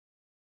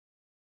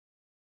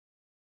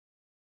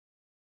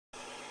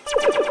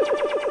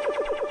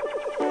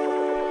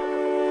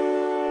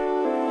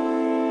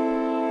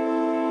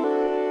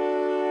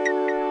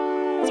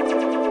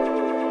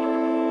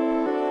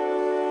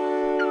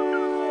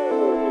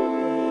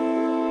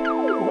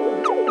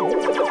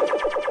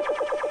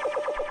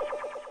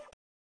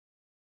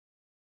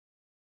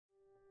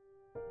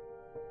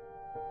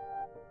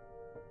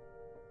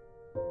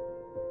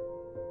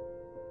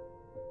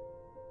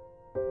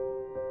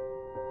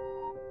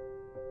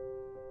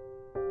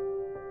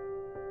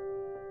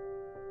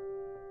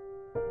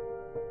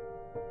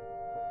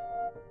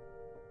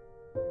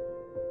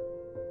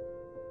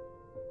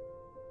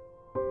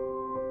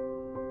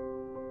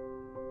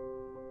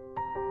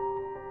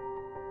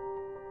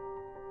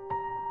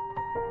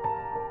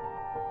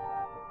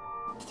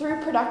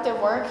Through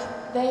productive work,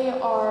 they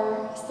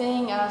are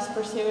seeing us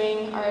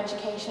pursuing our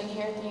education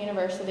here at the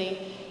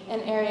university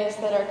in areas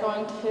that are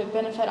going to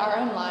benefit our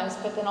own lives,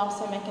 but then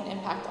also make an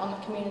impact on the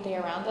community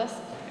around us.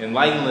 In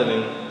Light and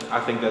Living,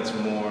 I think that's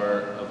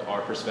more of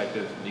our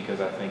perspective,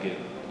 because I think it,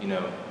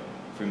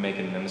 if we're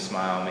making them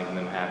smile, making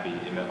them happy,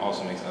 it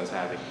also makes us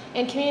happy.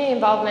 In community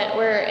involvement,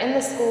 we're in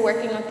the school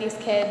working with these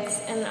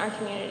kids in our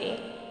community.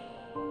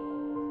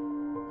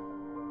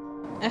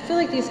 I feel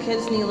like these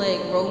kids need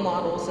role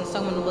models and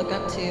someone to look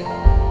up to.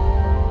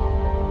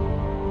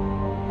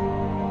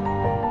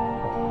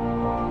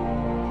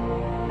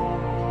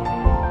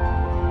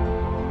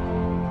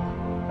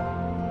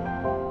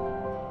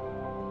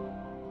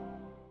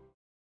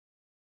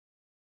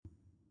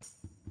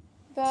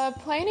 The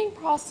planning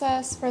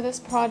process for this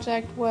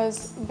project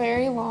was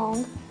very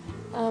long.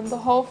 The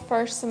whole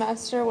first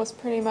semester was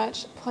pretty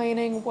much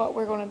planning what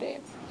we're going to do.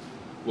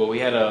 Well, we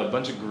had a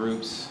bunch of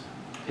groups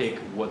pick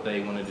what they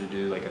wanted to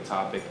do, like a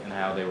topic, and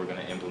how they were going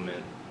to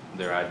implement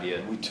their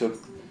idea.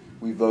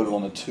 We voted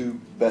on the two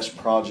best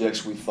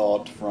projects we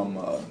thought from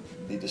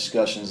the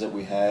discussions that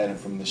we had and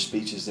from the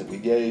speeches that we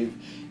gave,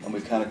 and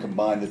we kind of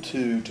combined the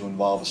two to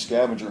involve a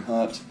scavenger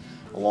hunt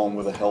along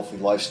with a healthy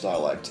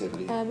lifestyle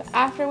activity.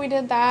 After we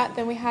did that,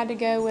 then we had to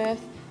go with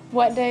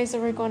what days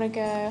are we going to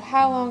go,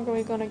 how long are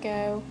we going to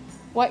go,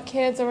 what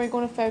kids are we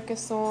going to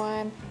focus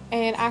on,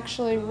 and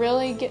actually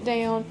really get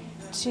down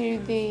to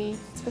the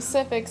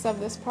specifics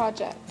of this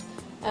project.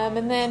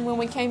 And then when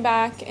we came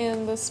back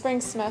in the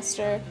spring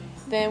semester,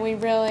 then we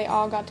really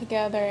all got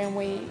together and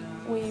we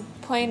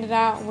planned it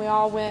out, and we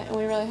all went and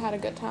we really had a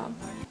good time.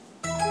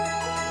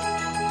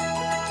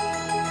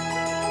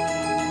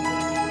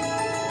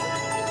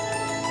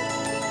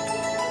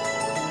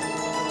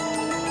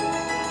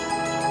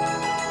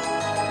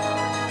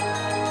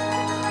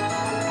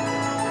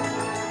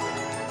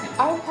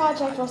 Our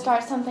project will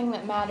start something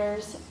that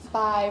matters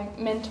by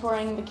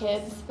mentoring the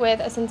kids with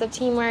a sense of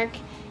teamwork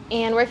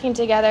and working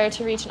together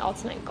to reach an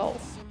ultimate goal.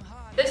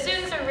 The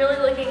students are really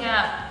looking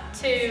up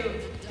to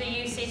the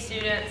UC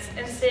students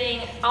and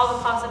seeing all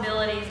the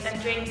possibilities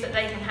and dreams that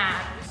they can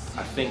have.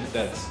 I think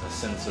that's a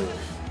sense of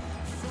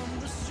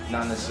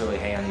not necessarily,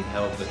 hey, I need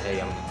help, but hey,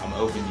 I'm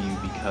open to you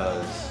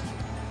because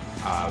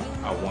I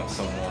want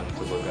someone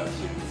to look up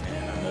to,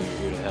 and I know you're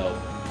here to help.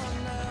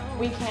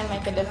 We can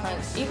make a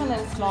difference, even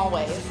in small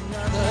ways.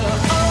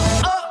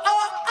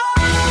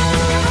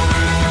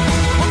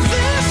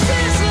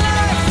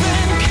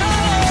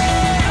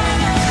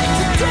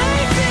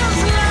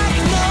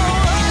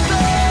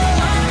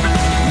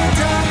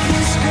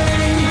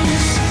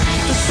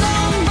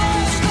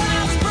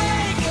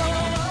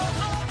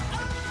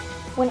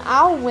 When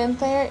I went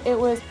there,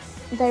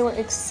 they were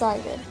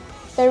excited.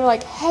 They were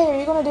like, hey, are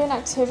you going to do an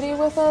activity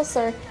with us,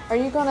 or are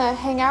you going to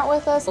hang out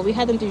with us? We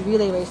had them do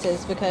relay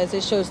races because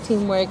it shows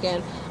teamwork,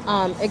 and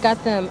it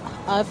got them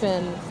up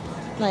and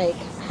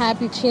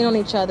happy, cheering on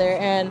each other,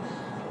 and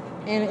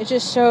it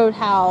just showed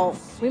how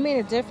we made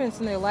a difference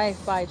in their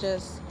life by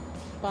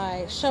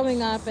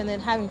showing up and then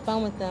having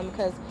fun with them,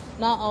 because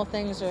not all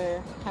things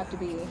have to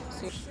be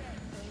serious.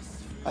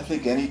 I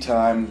think any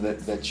time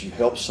that you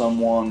help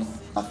someone,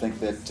 I think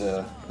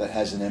that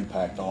has an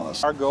impact on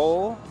us. Our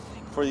goal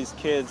for these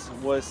kids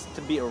was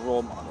to be a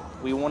role model.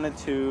 We wanted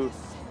to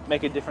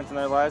make a difference in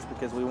their lives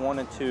because we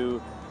wanted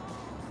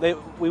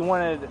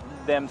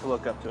them to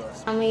look up to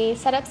us. And we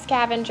set up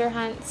scavenger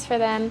hunts for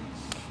them,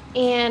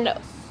 and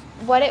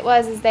what it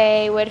was is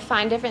they would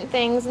find different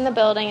things in the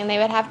building and they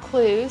would have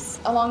clues.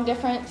 Along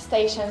different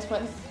stations,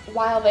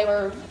 while they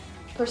were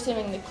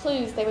pursuing the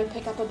clues, they would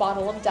pick up a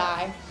bottle of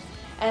dye,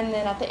 and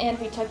then at the end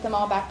we took them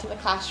all back to the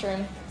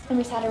classroom and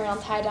we sat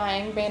around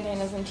tie-dyeing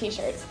bandanas and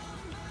t-shirts.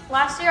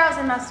 Last year I was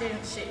in my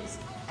students' shoes,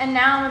 and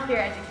now I'm a peer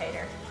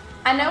educator.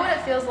 I know what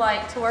it feels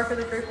like to work with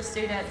a group of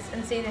students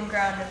and see them grow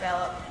and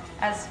develop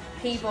as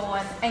people,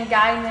 and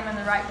guiding them in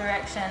the right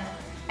direction,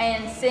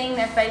 and seeing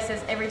their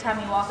faces every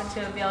time you walk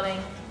into a building.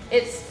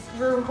 It's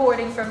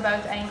rewarding from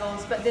both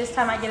angles, but this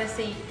time I get to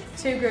see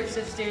two groups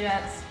of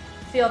students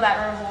feel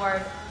that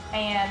reward,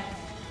 and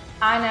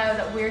I know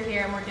that we're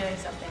here and we're doing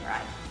something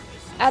right.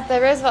 At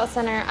the Roosevelt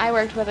Center, I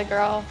worked with a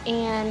girl,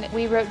 and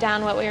we wrote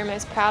down what we were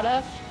most proud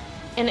of.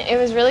 And it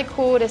was really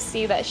cool to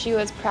see that she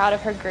was proud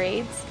of her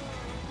grades.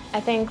 I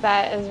think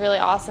that is really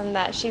awesome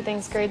that she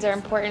thinks grades are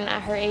important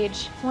at her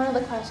age. One of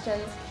the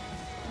questions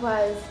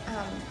was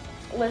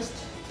list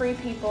 3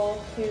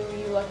 people who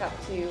you look up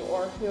to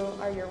or who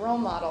are your role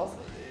models.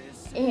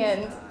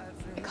 And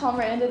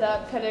Calmer ended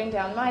up putting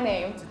down my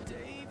name.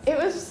 It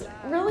was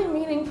really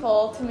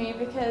meaningful to me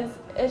because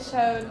it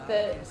showed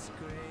that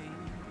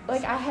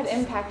like I had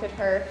impacted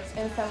her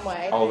in some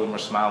way. All of them were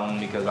smiling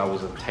because I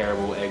was a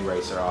terrible egg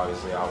racer,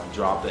 obviously. I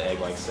dropped the egg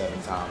like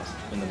 7 times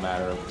in the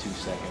matter of 2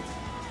 seconds.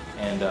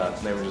 And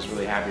they were just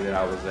really happy that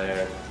I was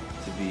there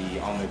to be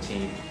on their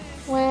team.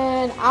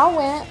 When I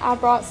went, I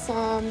brought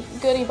some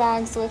goodie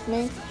bags with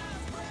me.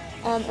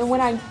 And when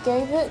I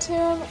gave it to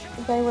them,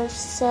 they were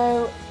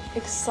so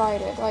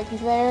excited. Like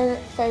their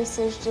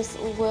faces just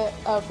lit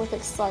up with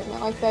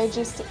excitement. Like they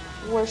just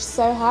were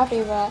so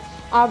happy that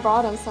I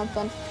brought them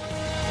something.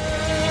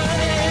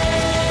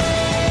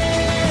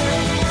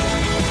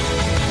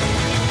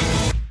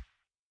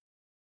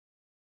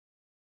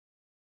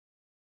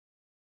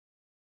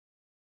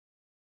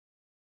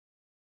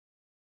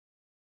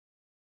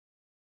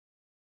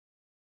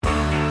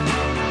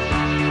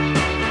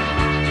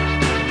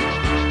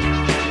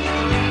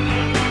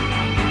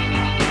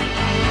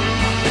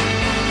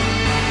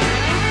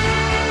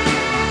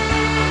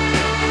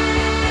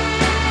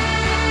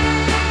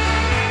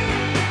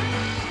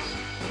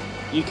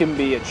 You can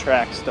be a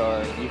track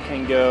star, you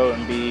can go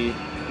and you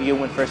can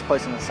win first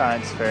place in the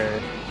science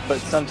fair, but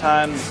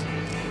sometimes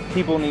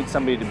people need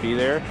somebody to be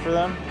there for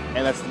them,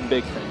 and that's the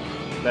big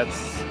thing.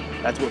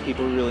 That's what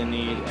people really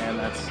need, and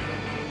that's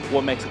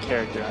what makes a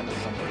character out of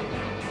somebody.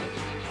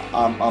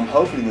 I'm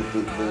hoping that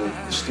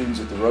the students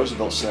at the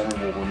Roosevelt Center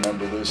will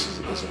remember this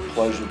as a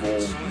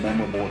pleasurable,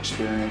 memorable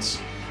experience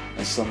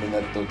and something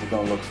that they're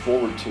going to look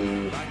forward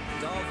to,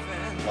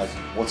 like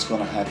what's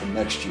going to happen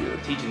next year.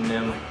 Teaching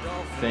them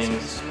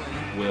things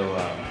will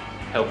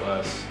help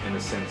us in the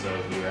sense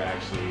of we're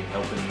actually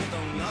helping these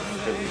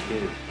underprivileged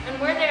kids. And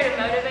we're there to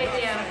motivate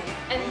them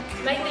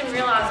and make them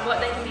realize what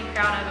they can be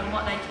proud of and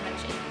what they can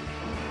achieve.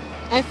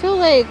 I feel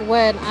like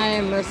what I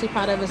am mostly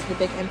proud of is the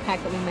big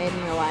impact that we made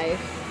in their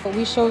life.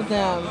 We showed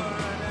them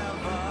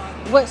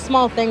what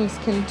small things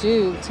can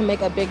do to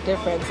make a big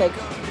difference. Like,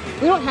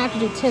 we don't have to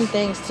do 10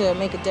 things to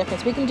make a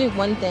difference. We can do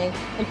one thing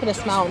and put a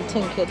smile on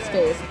 10 kids'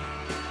 face.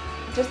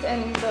 Just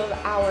in the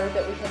hour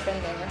that we had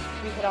been there,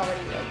 we had already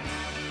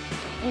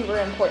we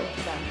were important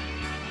to them.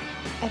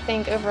 I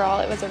think overall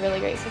it was a really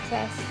great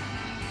success.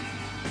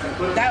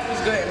 That was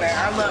good, man.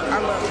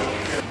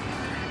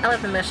 I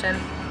love the mission.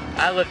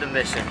 I love the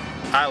mission.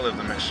 I live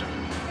the mission.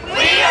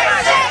 We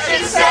are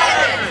Section 7,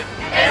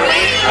 and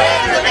we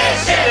live the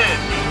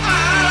mission.